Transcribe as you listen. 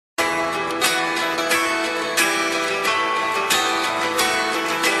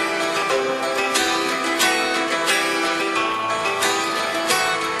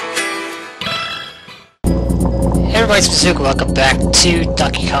everybody, Specific. Welcome back to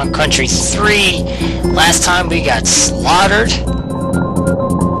Donkey Kong Country 3. Last time we got slaughtered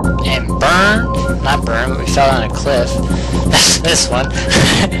and burned. Not burned, but we fell on a cliff. That's this one.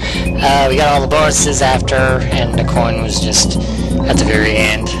 We got all the bonuses after, and the coin was just at the very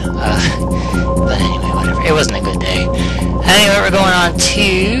end. But anyway, whatever. It wasn't a good day. Anyway, we're going on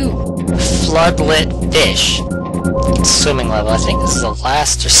to Floodlit Fish. Swimming level. I think this is the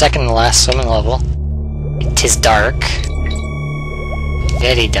last or second to last swimming level. It is dark.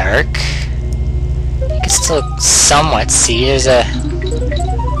 Very dark. You can still somewhat see. There's a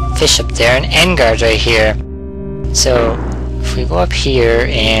fish up there, an Enguarde right here. So, if we go up here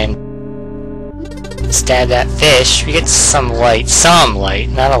and stab that fish, we get some light. Some light,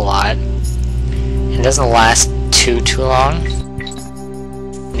 not a lot. It doesn't last too long.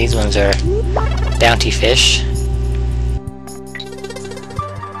 These ones are bounty fish.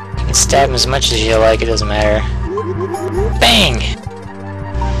 You can stab them as much as you like, it doesn't matter. Bang!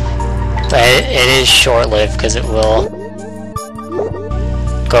 But it is short-lived because it will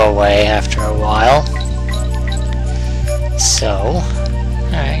go away after a while. So,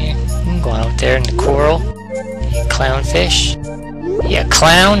 alright, you can go out there in the coral. You clownfish. Yeah,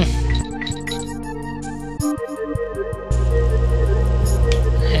 clown!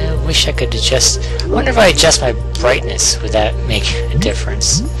 I wish I could adjust. I wonder if I adjust my brightness, would that make a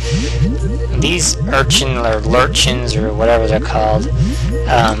difference? These urchin or lurchins or whatever they're called,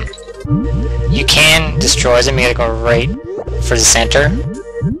 you can destroy them. You gotta go right for the center,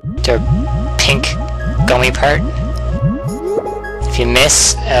 their pink gummy part. If you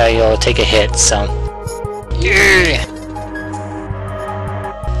miss, you'll take a hit. So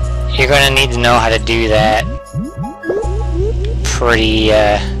you're gonna need to know how to do that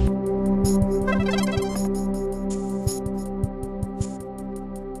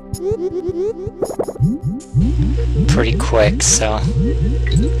pretty quick, so I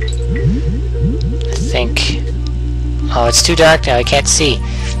think... Oh, it's too dark now, I can't see.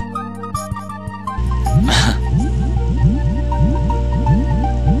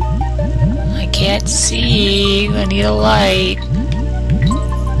 I can't see, I need a light.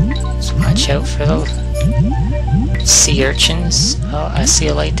 Let's watch out for the sea urchins. Oh, I see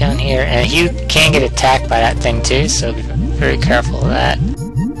a light down here, and you can get attacked by that thing too, so be very careful of that.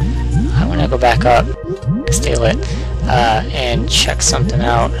 I want to go back up, stay lit, and check something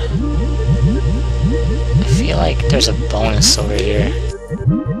out. I feel like there's a bonus over here.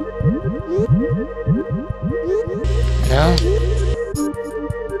 No?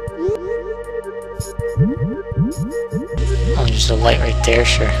 Oh, there's a light right there,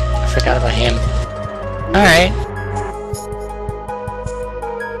 sure. I forgot about him. Alright.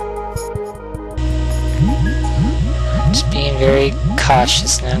 Just being very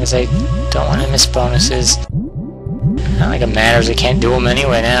cautious now because I don't want to miss bonuses. Not like it matters, I can't do them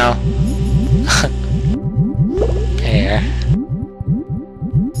anyway now. There.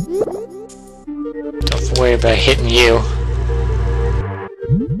 Don't worry about hitting you.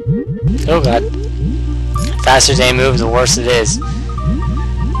 Oh god. The faster they move, the worse it is.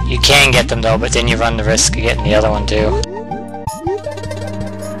 You can get them though, but then you run the risk of getting the other one too.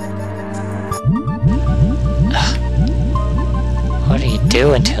 What are you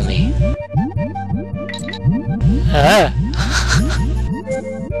doing to me?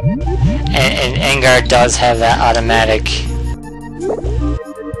 And Enguarde does have that automatic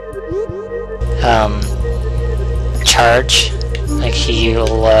charge. Like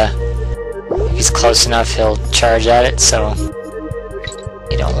he'll if he's close enough, he'll charge at it. So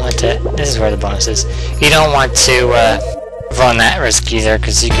you don't want to. This is where the bonus is. You don't want to run that risk either,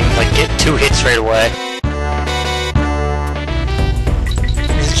 because you can like get 2 hits right away.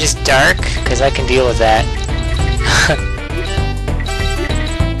 Is it just dark? Because I can deal with that.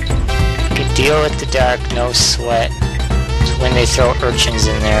 Deal with the dark, no sweat. So when they throw urchins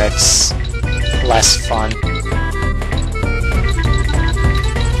in there, it's less fun.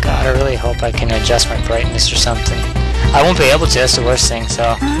 God, I really hope I can adjust my brightness or something. I won't be able to, that's the worst thing,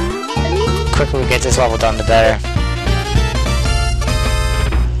 so the quicker we get this level done, the better.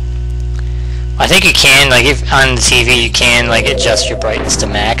 I think you can, like, if on the TV, you can, like, adjust your brightness to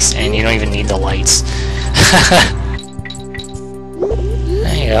max, and you don't even need the lights.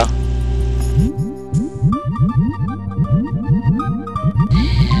 There you go.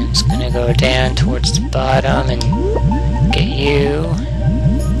 Go down towards the bottom and get you.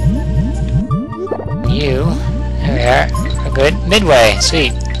 You. There we are. We're good. Midway.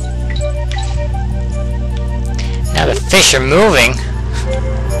 Sweet. Now the fish are moving.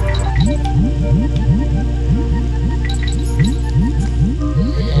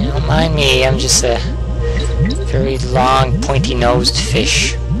 Don't mind me. I'm just a Very long, pointy-nosed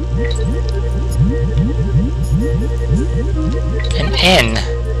fish. An N.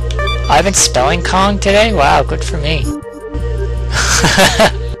 I've been spelling Kong today? Wow, good for me.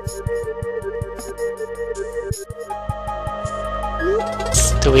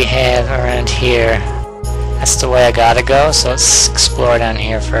 What do we have around here? That's the way I gotta go, so let's explore down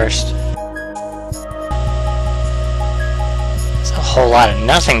here first. There's a whole lot of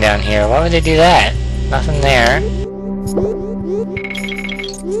nothing down here. Why would they do that? Nothing there.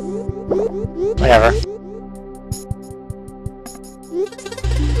 Whatever.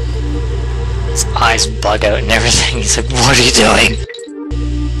 His eyes bug out and everything. He's like, what are you doing?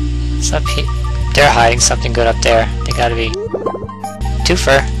 What's up here? They're hiding something good up there. They gotta be...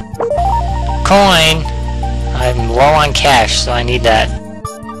 Twofer. Coin! I'm low on cash, so I need that.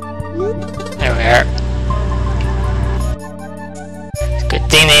 There we are. Good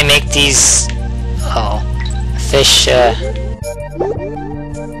thing they make these... Oh. Fish, with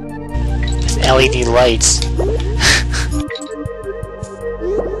LED lights.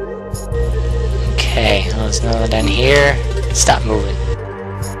 Okay, there's another down here. Stop moving.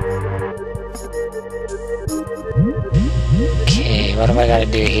 Okay, what do I gotta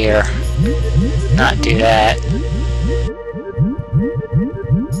do here? Not do that.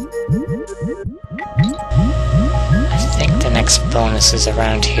 I think the next bonus is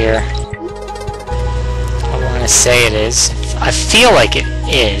around here. I want to say it is. I feel like it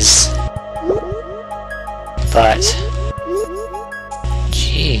is. But...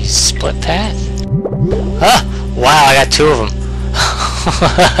 Jeez, split path? Ah! Wow, I got two of them.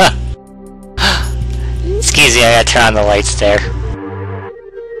 Excuse me, I gotta turn on the lights there.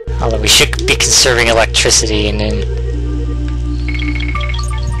 Although we should be conserving electricity and then...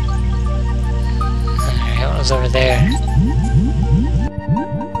 Alright, what was over there?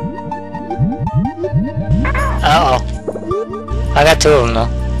 Uh-oh. I got two of them though.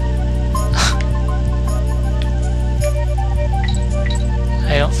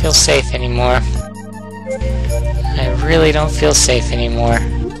 I don't feel safe anymore. I really don't feel safe anymore.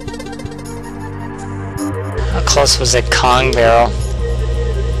 How close was that Kong barrel?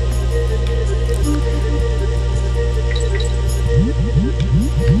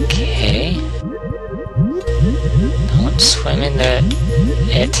 Okay. Don't swim into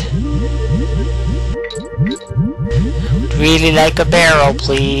it. I would really like a barrel,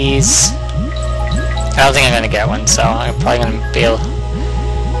 please. I don't think I'm gonna get one, so I'm probably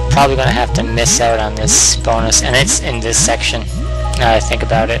gonna have to miss out on this bonus, and it's in this section. Now that I think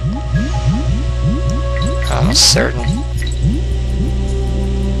about it, I'm almost certain.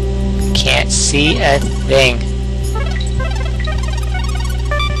 Can't see a thing.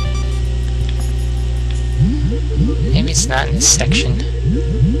 Maybe it's not in this section.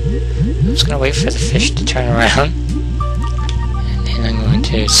 I'm just gonna wait for the fish to turn around, and then I'm going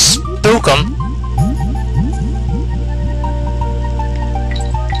to spook them.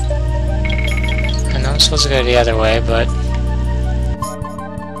 I know I'm supposed to go the other way, but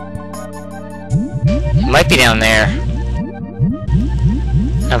it might be down there.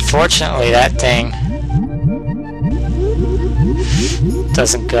 Unfortunately, that thing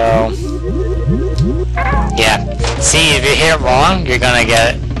doesn't go. Yeah. See, if you hit it wrong, you're gonna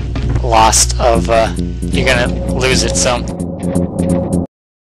get lost of, you're gonna lose it, so...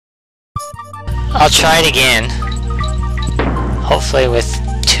 I'll try it again. Hopefully with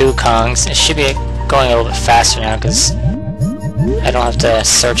two Kongs. It should be going a little bit faster now, because I don't have to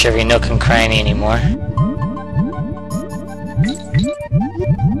search every nook and cranny anymore.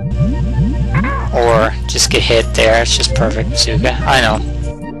 Or just get hit there. It's just perfect, Bazooka. I know.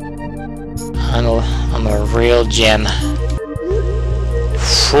 I'm a real gem.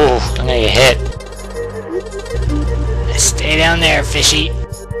 Whew, I'm gonna get hit. Stay down there, fishy.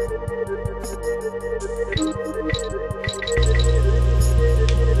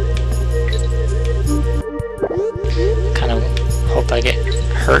 Kind of hope I get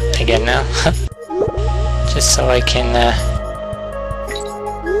hurt again now. Just so I can,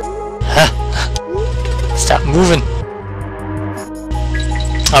 stop moving.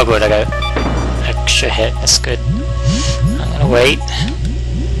 Oh good, I got it. Extra hit, that's good. I'm gonna wait.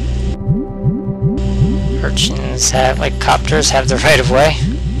 Urchins have, like copters, have the right of way.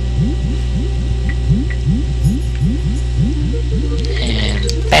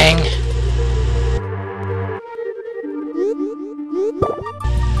 And bang.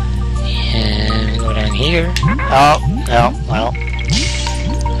 And go down here. Oh, no, well.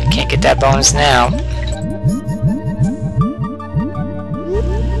 I can't get that bonus now.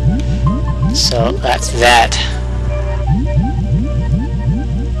 So that's that.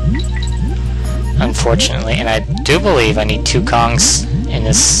 unfortunately, and I do believe I need 2 Kongs in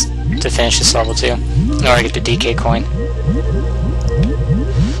this to finish this level too, in order to get the DK coin.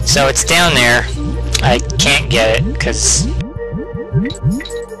 So it's down there. I can't get it because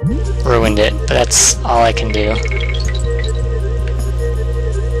ruined it, but that's all I can do.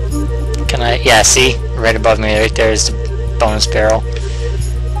 Can I? Yeah, see? Right above me, right there is the bonus barrel.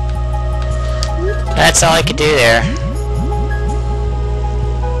 That's all I could do there.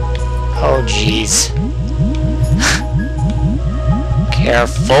 Oh, jeez.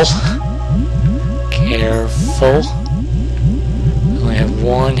 Careful. Careful. I only have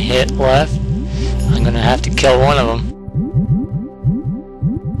 1 hit left. I'm gonna have to kill one of them.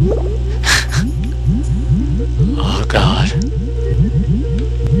 Oh, God.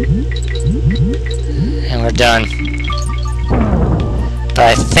 And we're done. But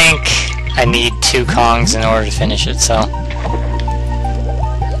I think I need 2 Kongs in order to finish it, so...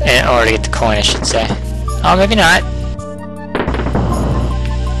 in order to get the coin, I should say. Oh, maybe not.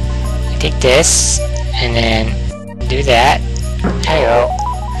 Take this, and then do that. There you go.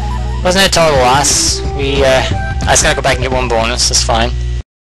 Wasn't a total loss. I just gotta go back and get 1 bonus, that's fine.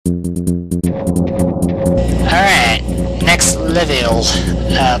 Alright, next level.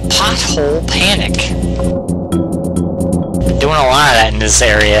 Pothole Panic. Been doing a lot of that in this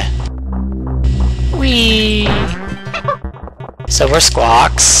area. Whee! So we're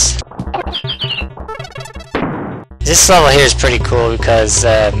Squawks. This level here is pretty cool because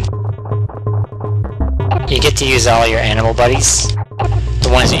you get to use all your animal buddies. The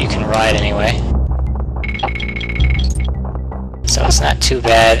ones that you can ride anyway. So it's not too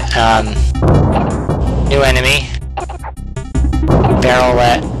bad. New enemy. Barrel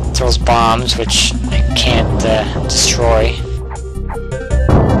that throws bombs, which I can't destroy.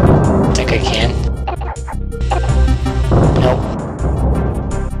 I think I can. Nope.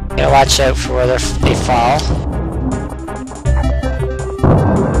 Gotta watch out for where they fall.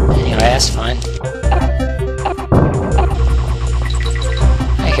 Anyway, that's fine.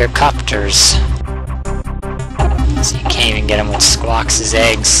 I hear copters. So you can't even get them with Squawks'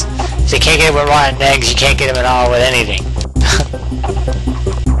 eggs. If you can't get them with rotten eggs, you can't get them at all with anything.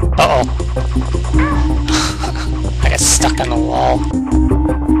 Uh-oh. I got stuck on the wall.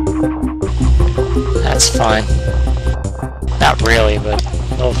 That's fine. Not really, but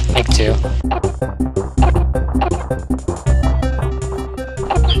it'll make do.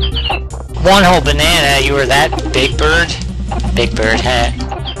 One whole banana, you were that big bird? Big bird, huh?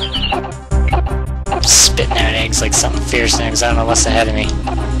 Spitting out eggs like something fierce because I don't know what's ahead of me.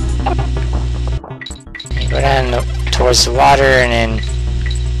 You go down towards the water and then...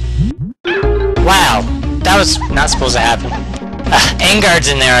 Wow! That was not supposed to happen. Enguarde's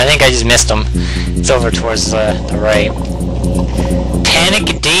in there, I think I just missed him. It's over towards the right. Panic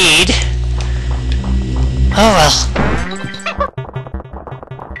indeed! Oh well.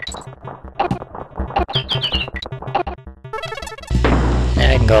 Now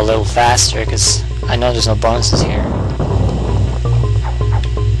I can go a little faster because I know there's no bonuses here.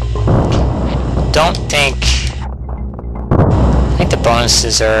 I don't think... I think the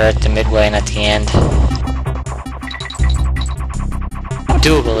bonuses are at the midway and at the end. I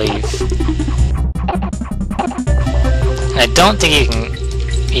do believe. And I don't think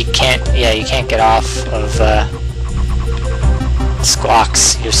you can't get off of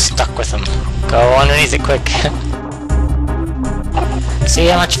Squawks. You're stuck with them. Go underneath it quick. See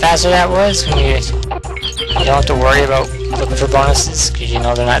how much faster that was when you don't have to worry about looking for bonuses because you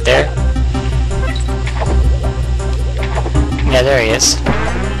know they're not there. Yeah, there he is.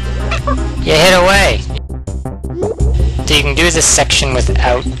 You hit away! So you can do this section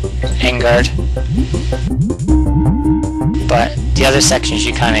without Enguarde. But the other sections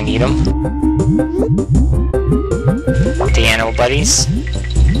you kinda need them. The animal buddies.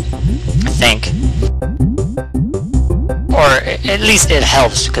 I think. Or at least it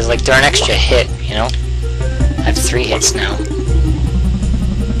helps because like they're an extra hit, you know? I have 3 hits now.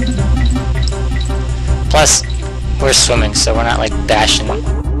 Plus, we're swimming, so we're not like bashing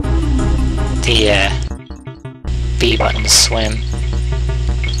the B button to swim.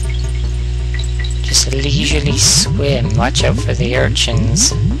 Just leisurely swim. Watch out for the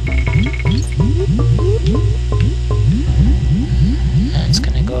urchins. It's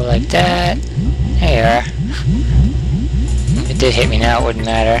gonna go like that. There you are. If it did hit me now, it wouldn't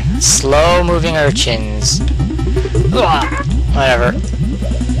matter. Slow moving urchins. Ugh. Whatever.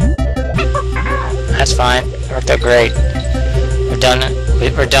 That's fine. It worked out great. We're done.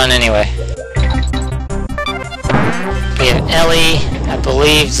 We're done anyway. We have Ellie. I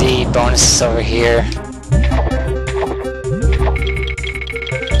believe the bonus is over here.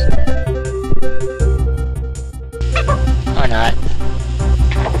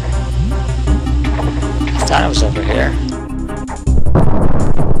 thought it was over here.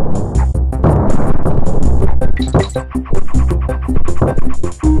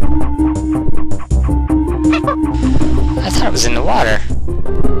 I thought it was in the water.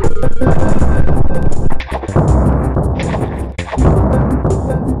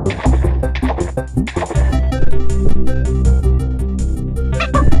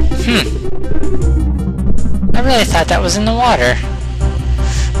 I really thought that was in the water.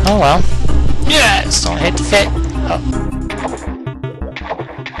 Oh well. Yes! Don't hit the fish. Oh.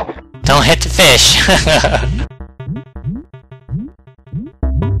 Don't hit the fish.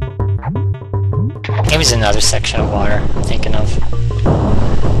 Maybe it's another section of water I'm thinking of.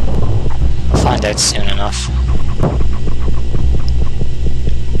 I'll find out soon enough.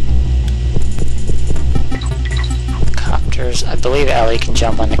 Copters. I believe Ellie can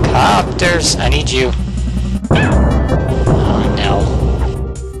jump on the copters. I need you. Oh no.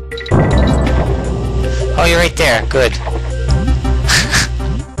 Oh, you're right there. Good.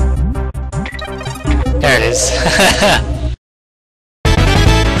 There it is.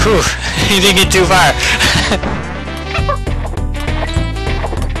 Whew, you didn't get too far.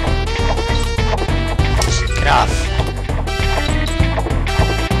 Get off.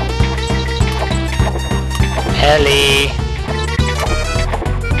 Ellie.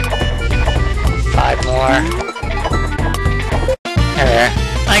 5 more. There.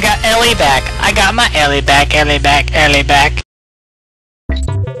 I got Ellie back. I got my Ellie back, Ellie back, Ellie back.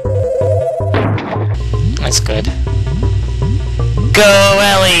 That's good. Go,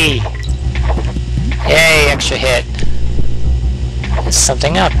 Ellie! Yay, extra hit. There's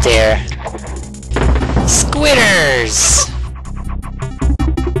something up there. Squitters!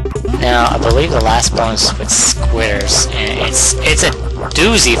 Now, I believe the last bonus with squitters, and it's a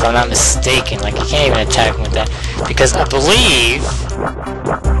doozy if I'm not mistaken. Like, you can't even attack them with that. Because I believe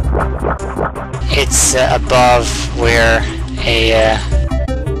it's above where a,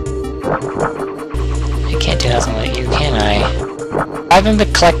 I can't do nothing with you, can I? I haven't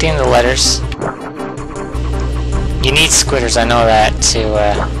been collecting the letters. You need squitters, I know that, to,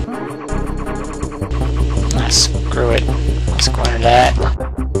 screw it. Let's go into that.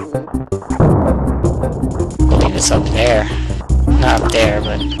 I believe it's up there. Not up there,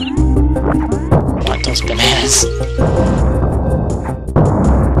 but... I want those bananas.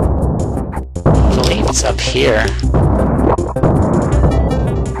 I believe it's up here.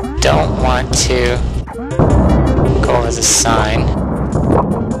 Don't want to go over the sign.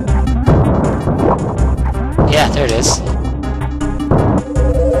 Yeah, there it is.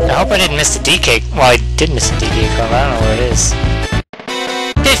 I hope I didn't miss the DK. Well, I did miss the DK code. I don't know where it is.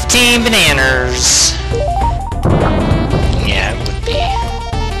 15 bananas. Yeah, it would be.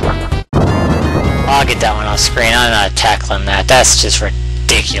 I'll get that one off screen. I'm not tackling that. That's just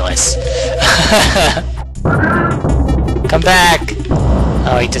ridiculous. Come back.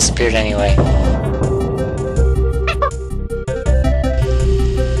 Oh, he disappeared anyway.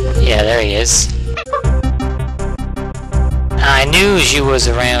 Yeah, there he is. I knew you was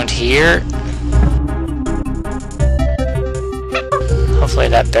around here. Hopefully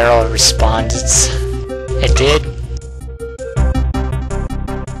that barrel responded. It did.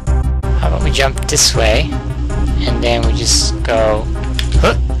 How about we jump this way, and then we just go,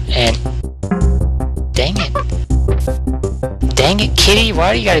 and dang it. Dang it, kitty,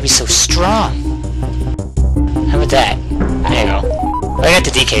 why do you gotta be so strong? How about that? There you go. I got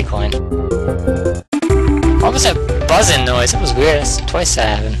the DK coin. What was that buzzing noise? It was weird. That's twice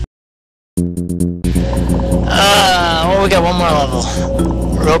that happened. Well, we got one more level.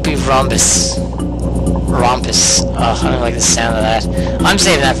 Ropey Rompus. Rompus. I don't like the sound of that. I'm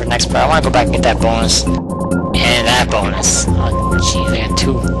saving that for the next part. I want to go back and get that bonus. And that bonus. Oh, jeez, I got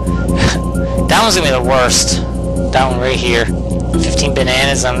 2. That one's gonna be the worst. That one right here. 15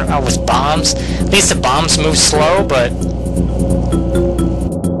 bananas on with bombs. At least the bombs move slow, but...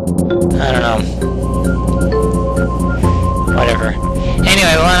 I don't know. Whatever.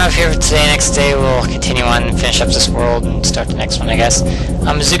 Anyway, we'll end up here for today. Next day we'll continue on and finish up this world and start the next one, I guess.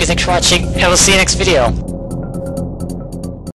 I'm Azuka, thanks for watching, and we'll see you next video.